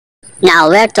Now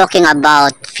we're talking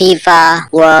about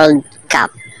FIFA World Cup.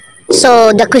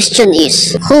 So the question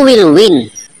is, who will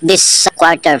win this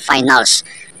quarterfinals?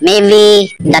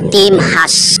 Maybe the team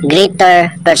has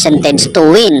greater percentage to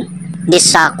win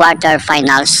this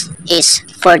quarterfinals is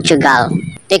Portugal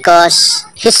because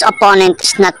his opponent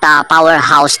is not a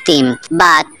powerhouse team,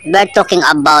 but we're talking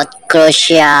about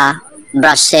Croatia,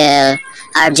 Brazil,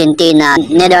 Argentina,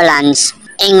 Netherlands,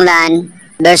 England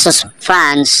versus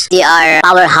France. They are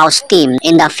powerhouse team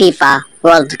in the FIFA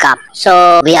World Cup.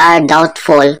 So we are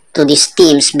doubtful to these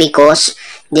teams because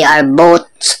they are both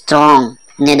strong.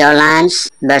 Netherlands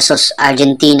versus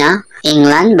Argentina,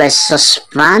 England versus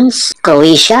France,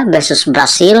 Croatia versus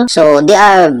Brazil. So they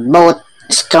are both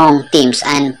strong teams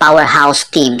and powerhouse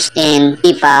teams in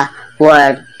FIFA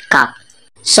World Cup.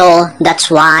 So that's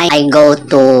why I go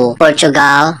to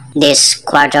Portugal this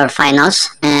quarterfinals,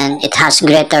 and it has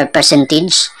greater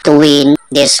percentage to win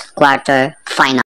this quarterfinal.